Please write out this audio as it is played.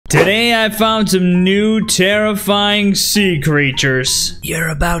Today I found some new terrifying sea creatures. You're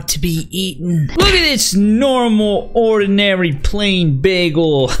about to be eaten. Look at this normal, ordinary, plain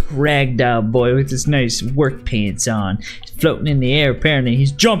bagel ragdoll boy with his nice work pants on. He's floating in the air. Apparently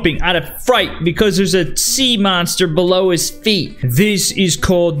he's jumping out of fright because there's a sea monster below his feet. This is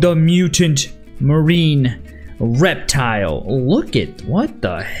called the mutant marine reptile. Look at what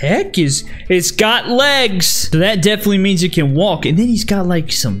the heck is it's got legs, so that definitely means it can walk. And then he's got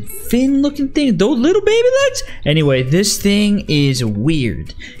like some fin looking thing, those little baby legs. Anyway, this thing is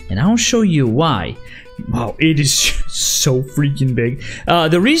weird and I'll show you why. Wow, it is so freaking big.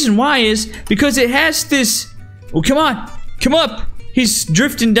 The reason why is because it has this, oh come on, come up, he's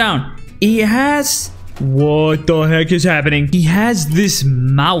drifting down. He has, what the heck is happening? He has this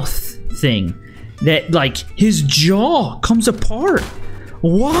mouth thing that, like, his jaw comes apart.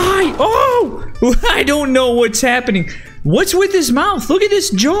 Why? Oh! I don't know what's happening. What's with his mouth? Look at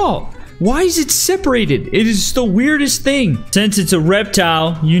this jaw. Why is it separated? It is the weirdest thing. Since it's a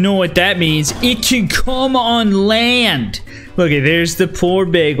reptile, you know what that means. It can come on land. Look at, there's the poor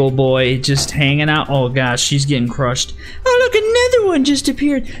bagel boy just hanging out. Oh gosh, she's getting crushed. Oh look, another one just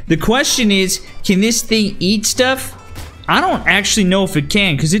appeared. The question is, can this thing eat stuff? I don't actually know if it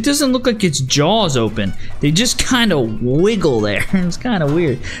can, because it doesn't look like its jaw's open. They just kind of wiggle there. It's kind of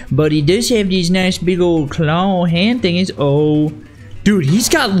weird. But he does have these nice big old claw hand thingies. Oh, dude, he's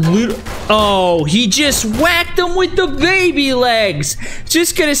got little... Oh, he just whacked him with the baby legs.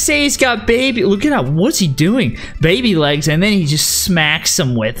 Just gonna say he's got baby... Look at how... What's he doing? Baby legs, and then he just smacks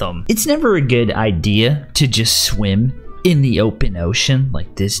them with them. It's never a good idea to just swim in the open ocean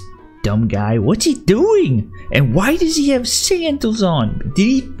like this dumb guy. What's he doing? And why does he have sandals on? Did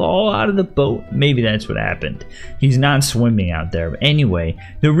he fall out of the boat? Maybe that's what happened. He's not swimming out there. But anyway,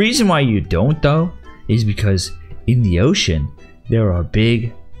 the reason why you don't though is because in the ocean there are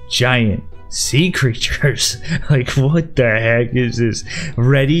big giant sea creatures. Like, what the heck is this?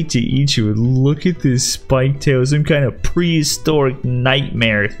 Ready to eat you. Look at this spike tail, some kind of prehistoric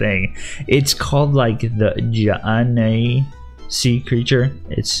nightmare thing. It's called like the Giant sea creature.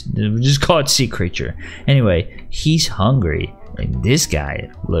 It's just call it sea creature. Anyway, he's hungry and this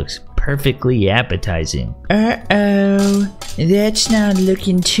guy looks perfectly appetizing. Uh-oh, that's not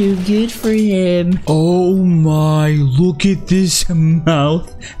looking too good for him. Oh my, look at this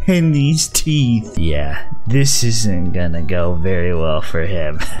mouth and these teeth. Yeah, this isn't gonna go very well for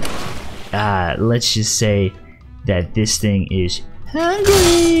him. Let's just say that this thing is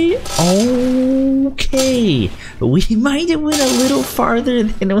hungry. Okay, we might have went a little farther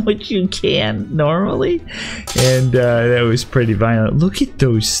than what you can normally, and that was pretty violent. Look at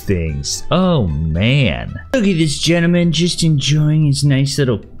those things. Oh man, look at this gentleman just enjoying his nice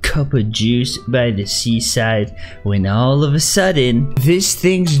little cup of juice by the seaside when all of a sudden this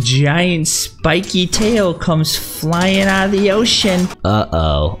thing's giant spiky tail comes flying out of the ocean.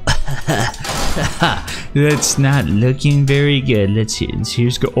 Uh-oh. That's not looking very good. Let's see.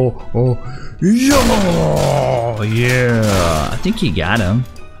 Here's go. Oh, yeah. I think he got him.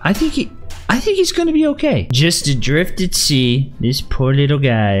 I think he's gonna be okay. Just adrift at sea. This poor little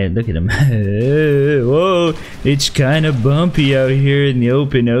guy. Look at him. Whoa, it's kind of bumpy out here in the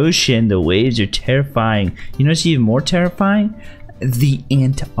open ocean. The waves are terrifying. You know what's even more terrifying? The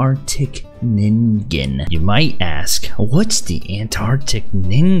Antarctic Ningen. You might ask, what's the Antarctic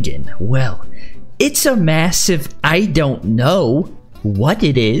Ningen? Well, it's a massive, I don't know what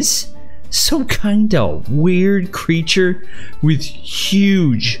it is, some kind of weird creature with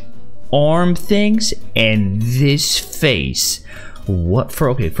huge arm things and this face. What for?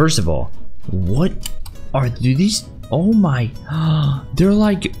 Okay, first of all, what are these? Oh my, they're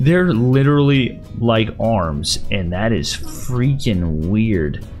literally like arms, and that is freaking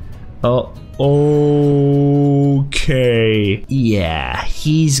weird. Oh, okay. Yeah,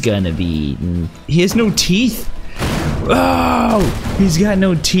 he's gonna be eaten. He has no teeth. Oh, he's got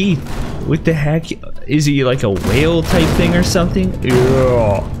no teeth. What the heck? Is he like a whale type thing or something?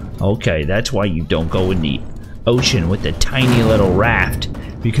 Ugh. Okay, that's why you don't go in the ocean with a tiny little raft.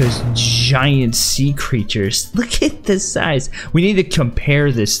 Because giant sea creatures, look at the size. We need to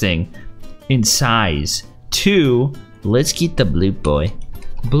compare this thing in size to, let's get the Bloop boy.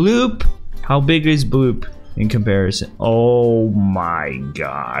 Bloop, how big is Bloop in comparison? Oh my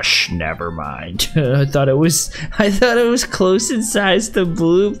gosh, never mind. I thought it was close in size to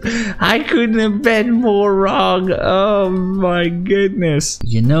Bloop. I couldn't have been more wrong. Oh my goodness.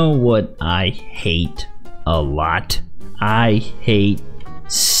 You know what I hate a lot? I hate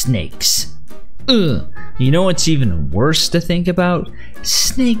snakes. Ugh. You know what's even worse to think about?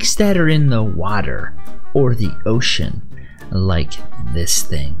 Snakes that are in the water or the ocean. like this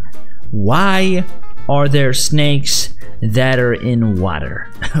thing. Why are there snakes that are in water?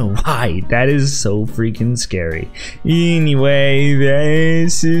 Why? That is so freaking scary. Anyway,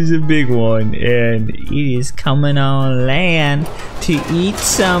 this is a big one, and it is coming on land to eat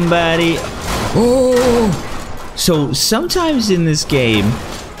somebody. Oh! So sometimes in this game,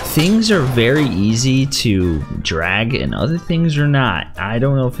 things are very easy to drag and other things are not. I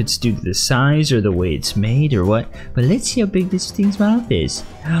don't know if it's due to the size or the way it's made or what, but let's see how big this thing's mouth is.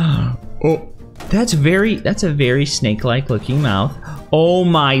 Oh, that's a very snake-like looking mouth. Oh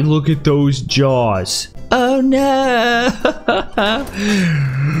my, look at those jaws. Oh no!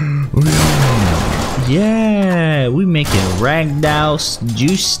 Yeah, we making ragdoll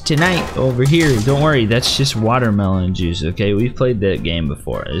juice tonight over here. Don't worry, that's just watermelon juice, okay? We've played that game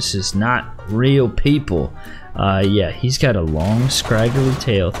before. This is not real people. Yeah, he's got a long, scraggly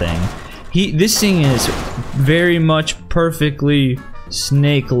tail thing. This thing is very much perfectly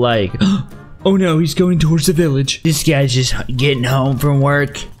snake-like. Oh no, he's going towards the village. This guy's just getting home from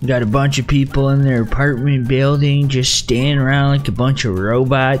work. Got a bunch of people in their apartment building just standing around like a bunch of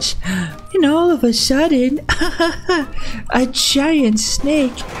robots. And all of a sudden, a giant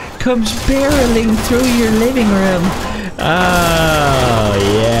snake comes barreling through your living room. Oh,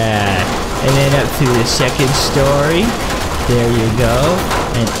 yeah. And then up through the second story. There you go.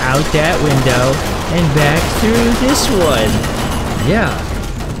 And out that window. And back through this one. Yeah.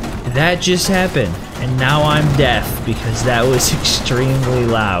 That just happened, and now I'm deaf because that was extremely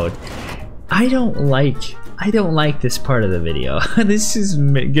loud. I don't like this part of the video. This is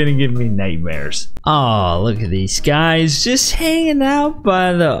gonna give me nightmares. Oh, look at these guys just hanging out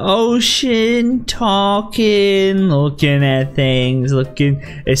by the ocean, talking, looking at things,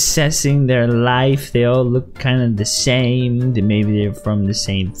 assessing their life. They all look kind of the same. Maybe they're from the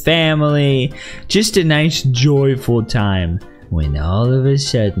same family. Just a nice, joyful time. When all of a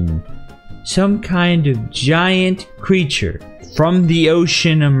sudden, some kind of giant creature from the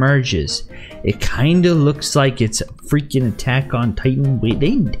ocean emerges. It kind of looks like it's a freaking Attack on Titan. Wait,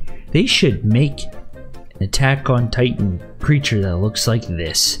 they should make an Attack on Titan creature that looks like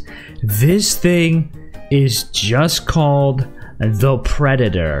this. This thing is just called the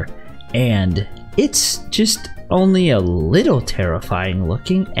Predator, and it's just only a little terrifying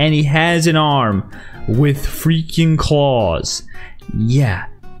looking, and he has an arm with freaking claws. Yeah.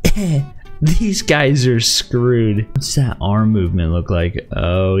 These guys are screwed. What's that arm movement look like?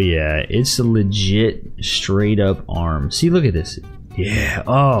 Oh yeah, it's a legit straight up arm. See, look at this. Yeah.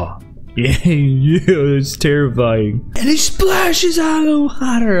 Oh yeah. Yeah, it's terrifying. And he splashes out of the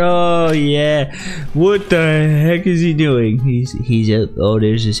water. Oh yeah. What the heck is he doing? He's up. Oh,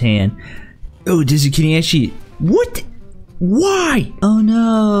 there's his hand. Oh, can he actually? What? Why? Oh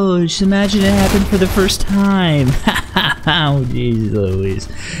no, just imagine it happened for the first time. Oh jeez Louise.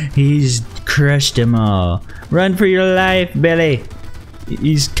 He's crushed them all. Run for your life, Billy.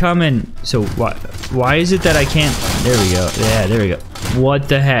 He's coming. So why is it that I can't? There we go. Yeah, there we go. What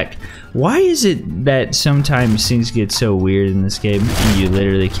the heck? Why is it that sometimes things get so weird in this game and you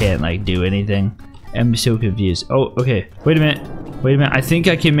literally can't like do anything? I'm so confused. Oh, okay. Wait a minute. Wait a minute. I think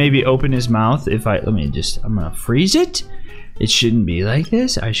I can maybe open his mouth if I'm gonna freeze it. It shouldn't be like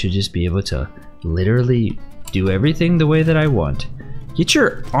this. I should just be able to literally do everything the way that I want. Get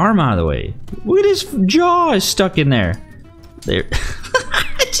your arm out of the way. Look at his jaw is stuck in there. There.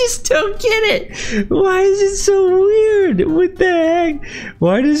 I just don't get it. Why is it so weird? What the heck?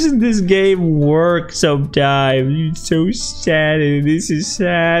 Why doesn't this game work sometimes? It's so sad, and this is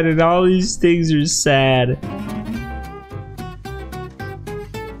sad, and all these things are sad.